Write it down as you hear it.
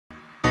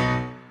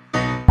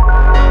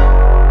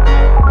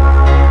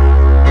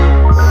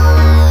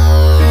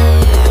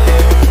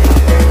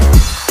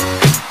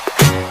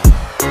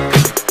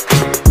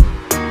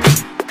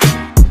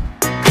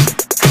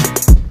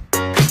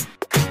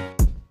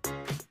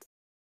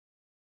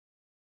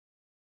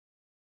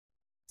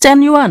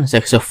Chen Yuan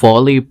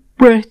successfully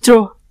break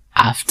through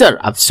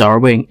after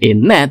absorbing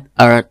innate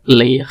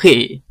earthly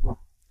He.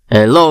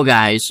 Hello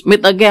guys, meet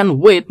again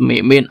with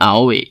me, Min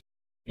Aoi.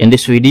 In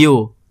this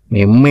video,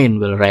 Min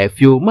will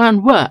review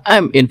Manhua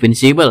I'm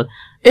Invincible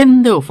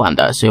in the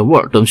Fantasy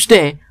World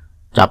Doomsday,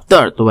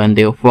 Chapter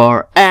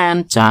 24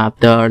 and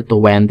Chapter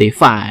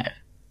 25.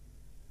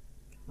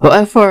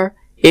 However,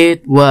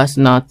 it was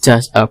not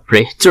just a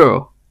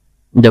breakthrough.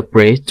 The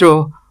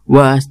breakthrough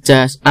was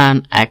just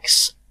an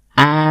unexpected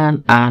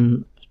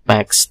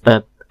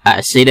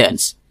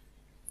accident.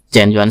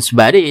 Chen Yuan's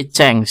body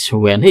changed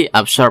when he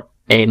absorbed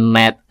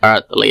innate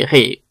earthly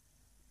He.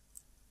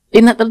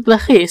 Innate earthly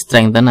He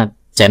strengthened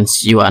Chen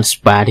Yuan's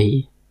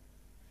body.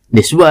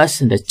 This was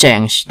the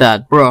change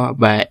that brought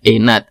by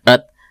innate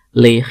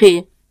earthly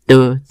He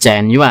to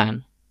Chen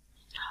Yuan,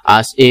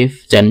 as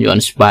if Chen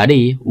Yuan's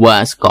body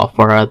was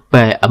covered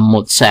by a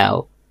mood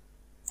cell,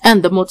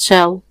 and the mood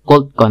cell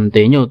could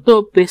continue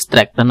to be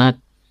strengthened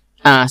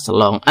as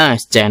long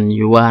as Chen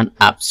Yuan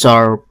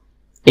absorbed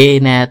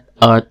innate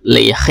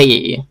earthly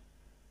He.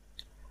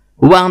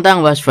 Wang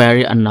Tang was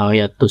very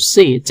annoyed to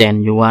see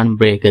Chen Yuan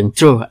breaking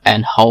through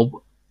and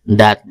hoped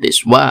that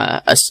this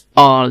was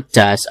all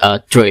just a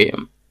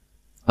dream.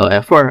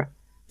 However,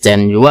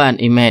 Chen Yuan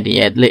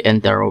immediately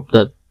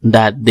interrupted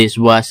that this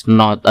was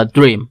not a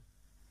dream.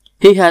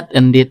 He had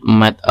indeed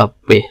made a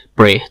big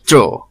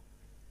breakthrough.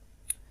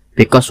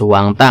 Because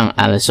Wang Tang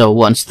also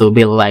wants to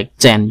be like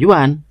Chen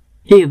Yuan,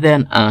 he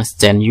then asked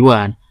Chen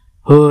Yuan,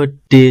 "Who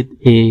did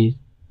he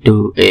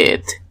do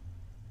it?"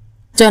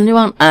 Chen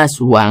Yuan asked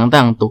Wang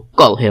Tang to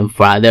call him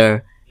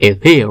father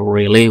if he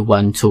really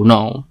wants to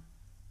know.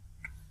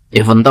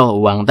 Even though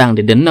Wang Tang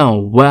didn't know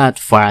what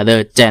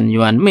father Chen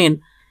Yuan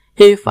meant,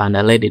 he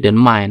finally didn't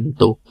mind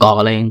to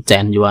calling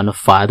Chen Yuan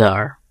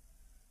father.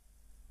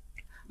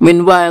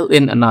 Meanwhile,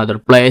 in another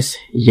place,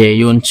 Ye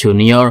Yun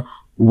Jr.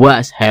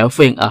 was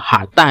having a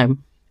hard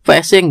time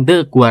facing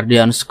the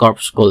Guardian's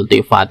Corps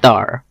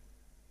Cultivator.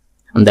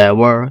 They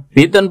were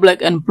beaten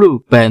black and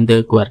blue by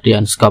the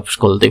Guardian's Corps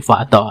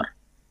Cultivator.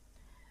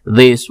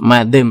 This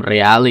made them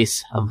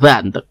realize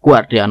that the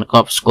Guardian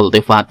Corps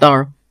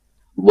Cultivator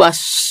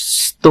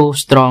was too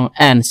strong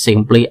and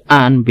simply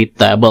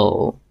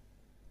unbeatable.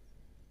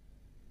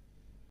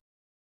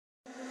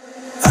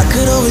 I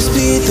could always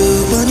be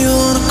the one you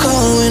wanna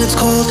call when it's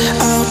cold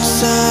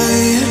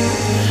outside.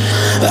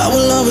 I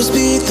will always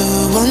be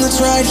the one that's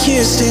right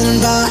here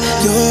standing by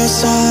your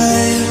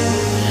side.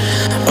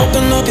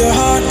 Open up your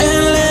heart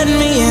and let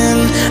me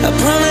in. I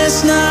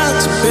promise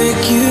not to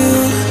break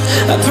you.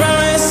 I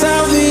promise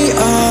I'll be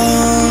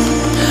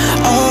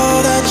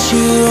all that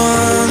you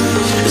want.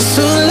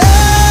 So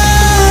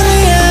let me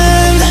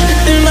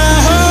in my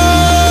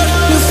heart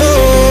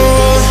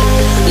before.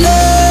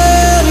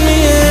 Let me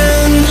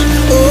in.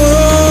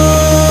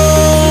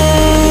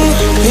 Oh,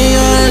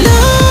 your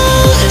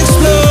love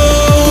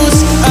explodes.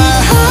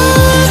 Our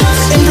heart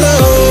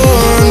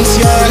implodes.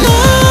 Your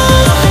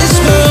love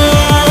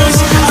explodes.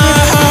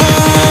 Our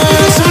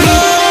hearts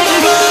implode.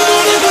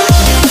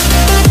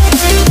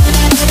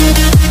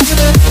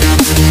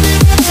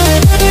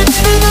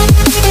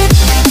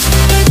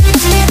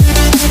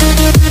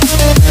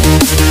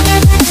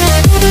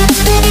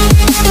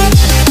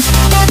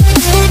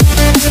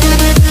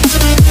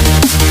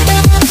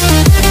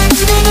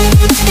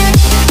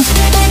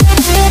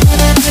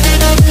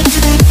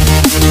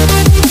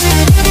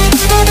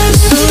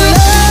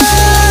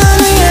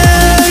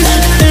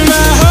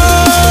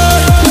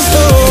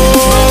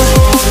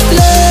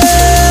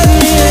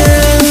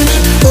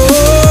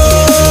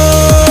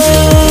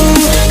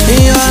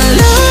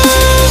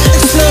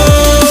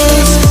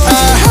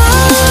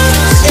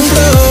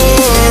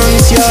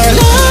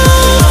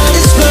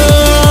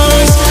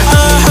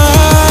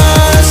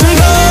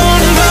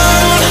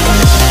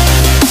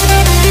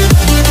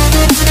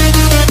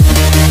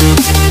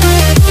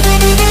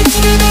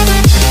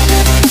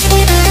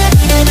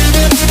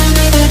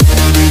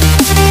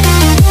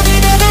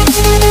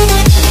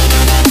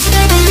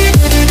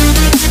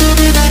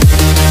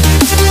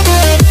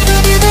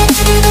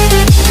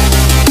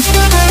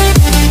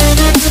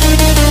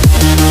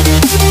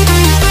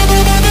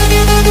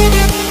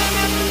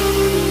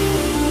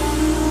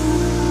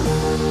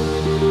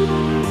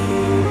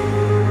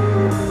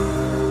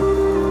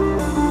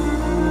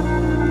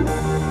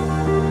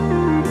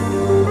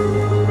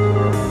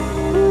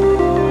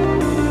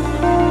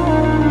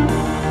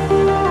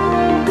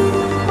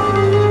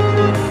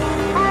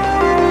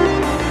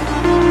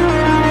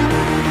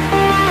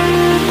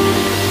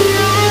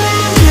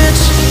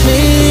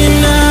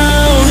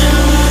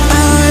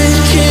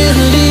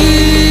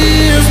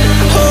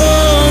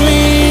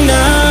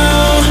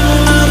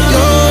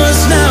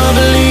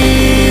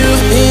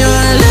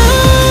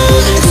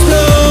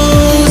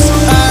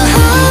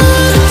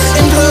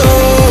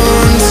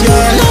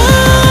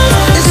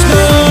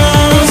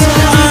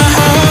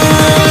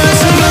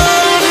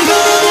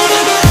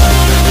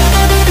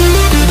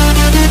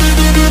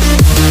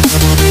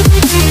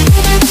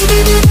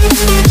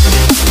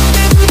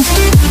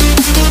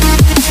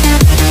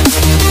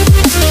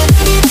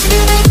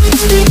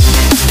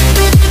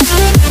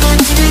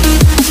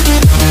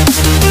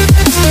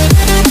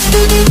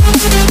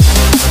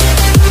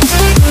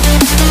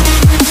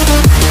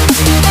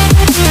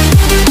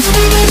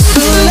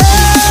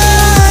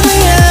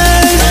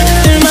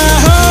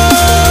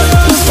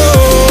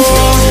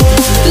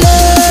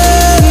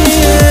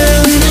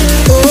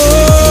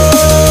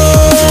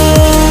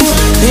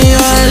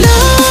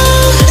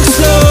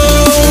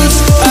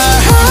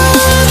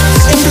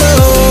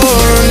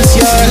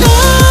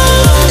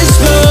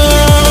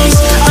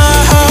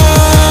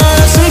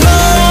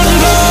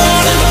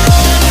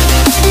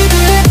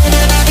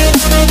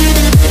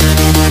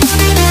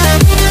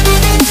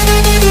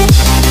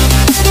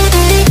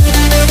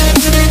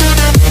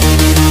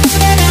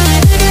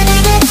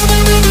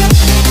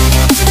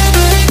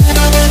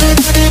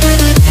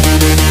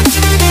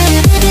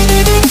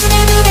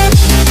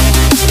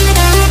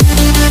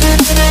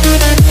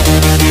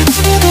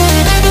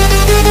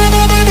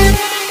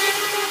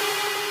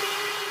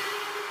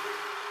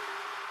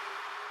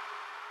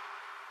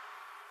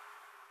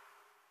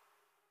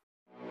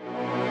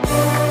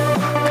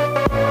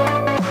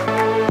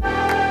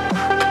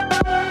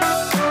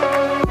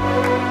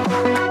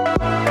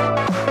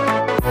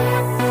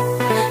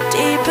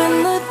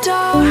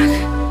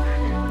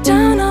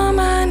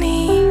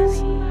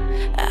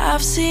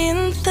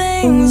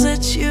 things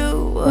that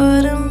you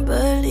wouldn't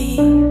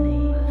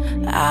believe.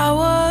 I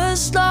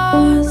was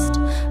lost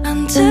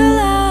until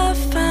I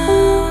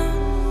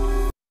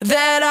found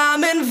that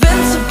I'm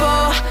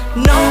invincible.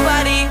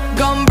 Nobody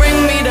gon' bring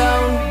me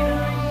down.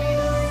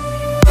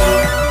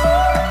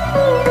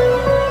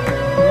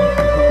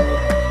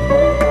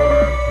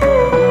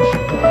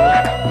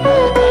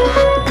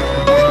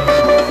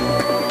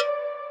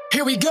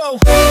 Here we go.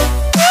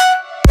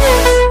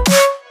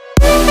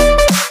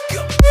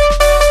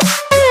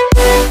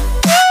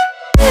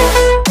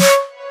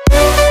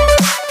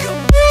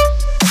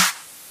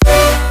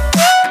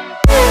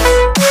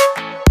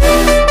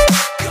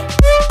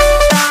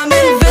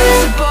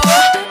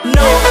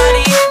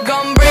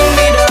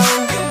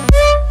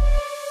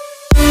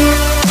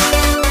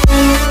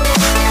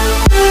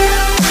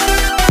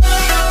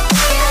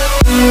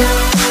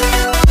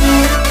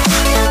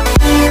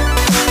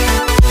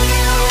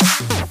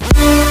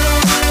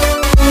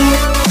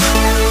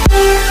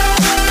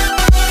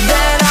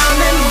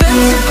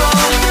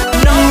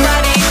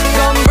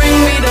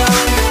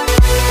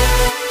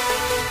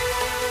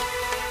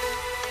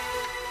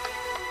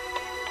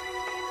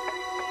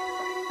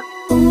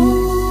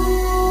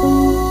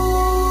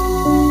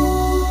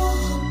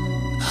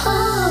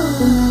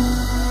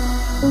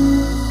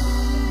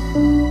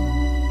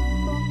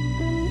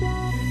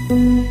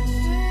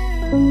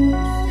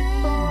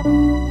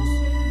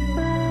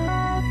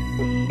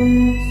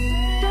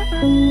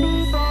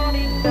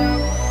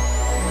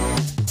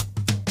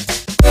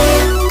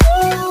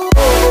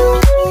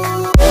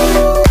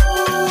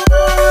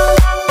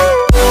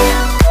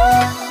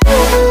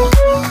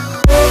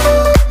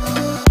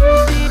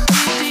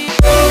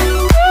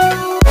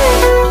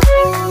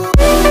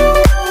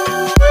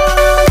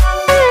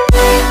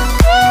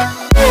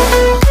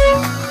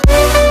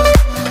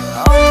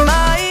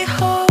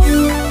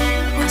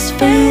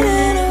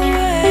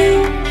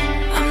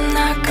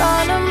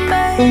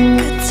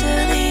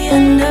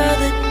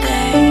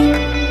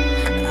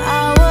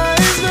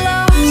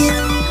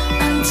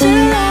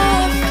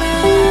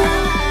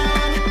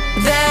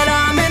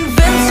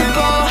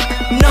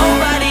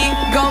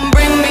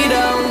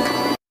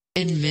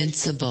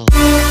 Invincible.